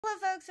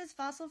Hello folks, it's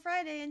Fossil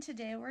Friday, and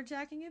today we're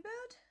talking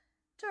about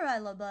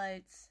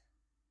Trilobites.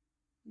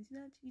 You see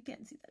that? You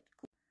can't see that.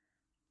 Cool.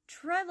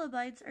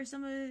 Trilobites are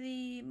some of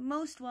the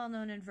most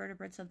well-known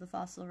invertebrates of the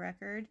fossil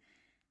record,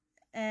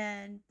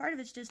 and part of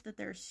it's just that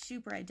they're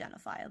super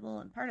identifiable,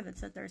 and part of it's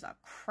that there's a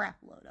crap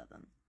load of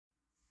them.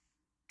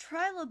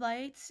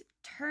 Trilobites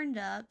turned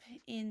up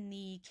in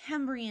the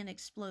Cambrian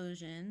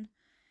explosion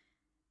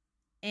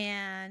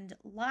and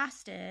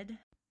lasted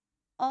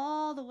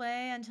all the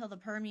way until the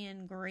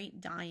Permian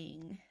Great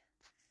Dying.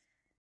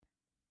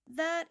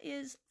 That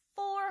is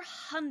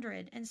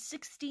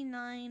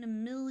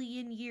 469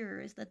 million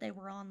years that they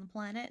were on the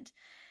planet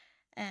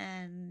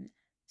and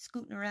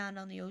scooting around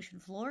on the ocean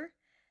floor.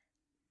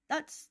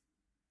 That's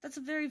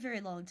a very,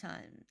 very long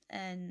time,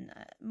 and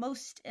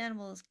most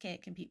animals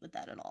can't compete with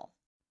that at all.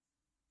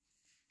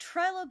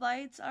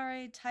 Trilobites are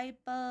a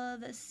type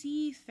of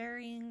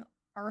seafaring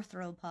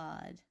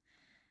arthropod.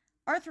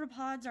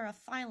 Arthropods are a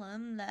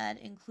phylum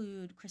that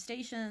include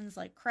crustaceans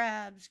like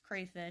crabs,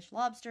 crayfish,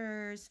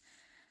 lobsters,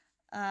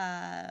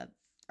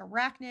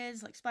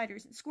 arachnids like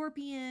spiders and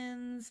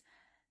scorpions,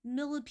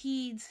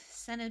 millipedes,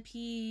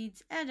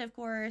 centipedes, and of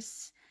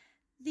course,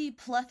 the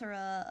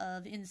plethora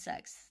of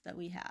insects that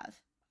we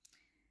have.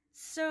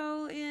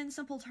 So, in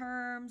simple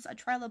terms, a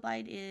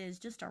trilobite is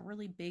just a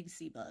really big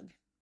sea bug.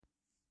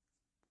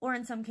 Or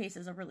in some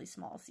cases, a really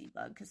small sea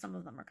bug, because some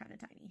of them are kind of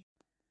tiny.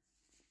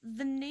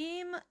 The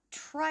name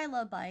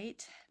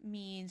trilobite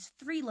means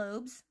three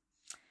lobes,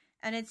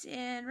 and it's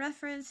in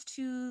reference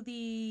to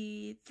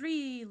the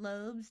three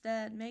lobes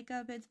that make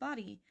up its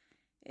body.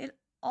 It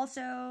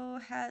also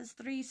has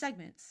three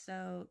segments,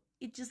 so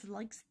it just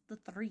likes the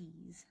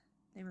threes.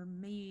 They were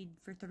made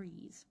for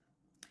threes.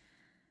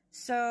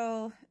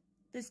 So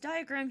this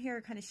diagram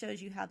here kind of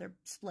shows you how they're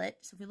split.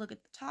 So if we look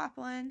at the top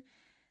one,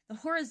 the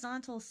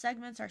horizontal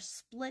segments are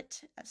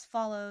split as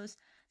follows.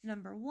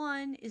 Number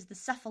 1 is the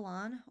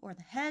cephalon, or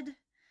the head.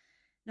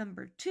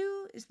 Number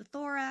 2 is the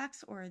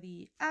thorax, or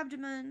the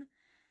abdomen.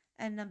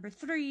 And number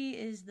 3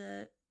 is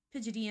the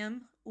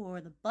pygidium, or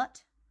the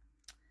butt.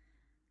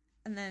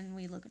 And then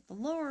we look at the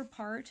lower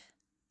part.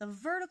 The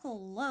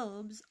vertical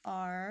lobes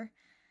are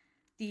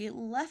the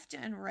left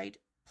and right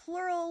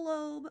pleural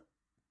lobe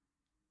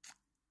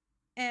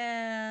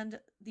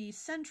and the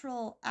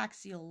central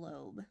axial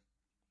lobe.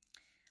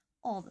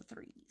 All the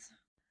threes.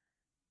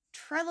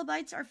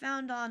 Trilobites are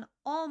found on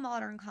all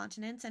modern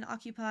continents and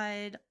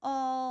occupied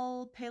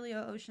all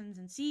paleo-oceans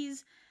and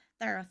seas.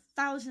 There are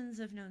thousands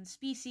of known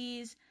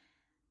species,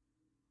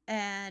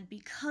 and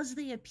because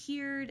they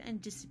appeared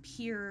and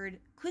disappeared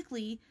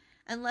quickly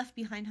and left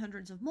behind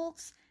hundreds of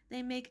molts,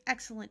 they make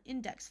excellent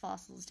index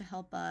fossils to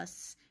help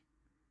us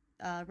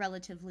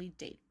relatively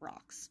date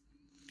rocks.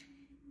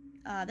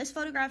 This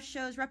photograph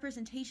shows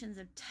representations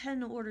of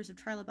 10 orders of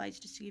trilobites,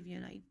 just to give you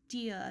an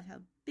idea of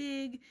how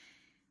big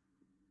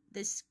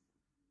this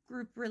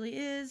group really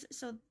is.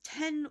 So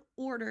 10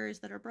 orders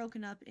that are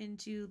broken up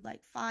into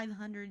like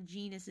 500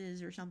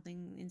 genuses or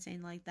something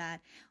insane like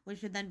that,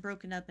 which are then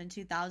broken up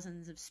into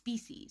thousands of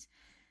species.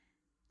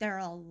 There are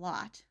a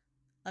lot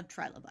of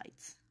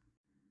trilobites.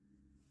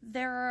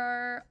 There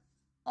are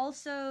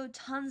also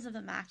tons of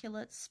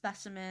immaculate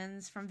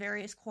specimens from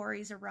various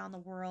quarries around the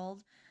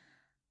world,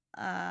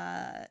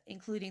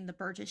 including the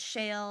Burgess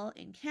Shale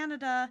in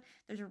Canada.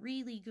 There's a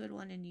really good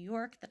one in New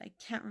York that I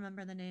can't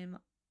remember the name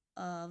of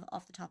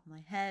off the top of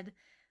my head,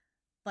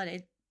 but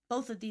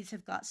both of these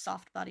have got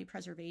soft body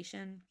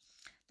preservation.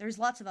 There's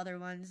lots of other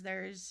ones.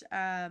 There's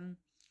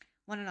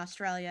one in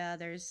Australia.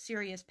 There's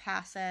Sirius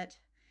Passet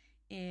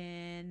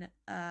in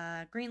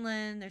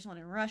Greenland. There's one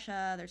in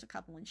Russia. There's a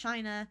couple in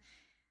China.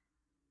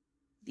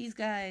 These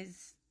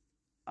guys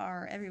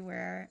are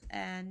everywhere,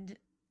 and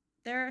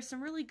there are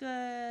some really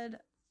good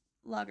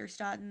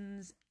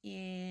Lagerstättens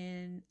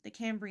in the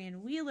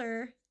Cambrian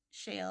Wheeler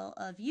Shale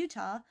of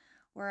Utah,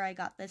 where I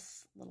got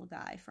this little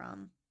guy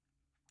from.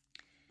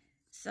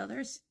 So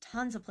there's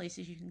tons of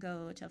places you can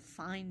go to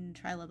find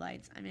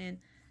trilobites. I mean,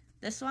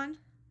 this one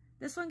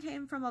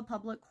came from a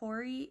public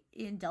quarry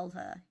in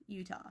Delta,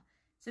 Utah.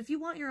 So if you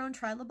want your own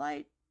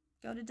trilobite,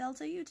 go to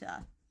Delta,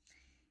 Utah.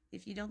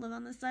 If you don't live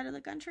on this side of the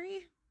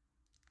country,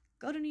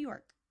 go to New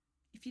York.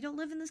 If you don't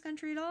live in this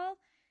country at all,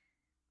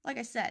 like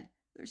I said,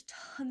 there's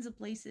tons of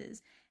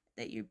places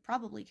that you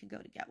probably could go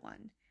to get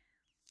one.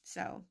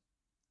 So,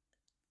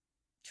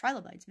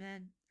 trilobites,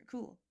 man, they're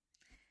cool.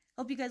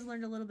 Hope you guys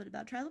learned a little bit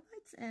about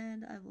trilobites,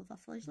 and I will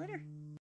fossilise later.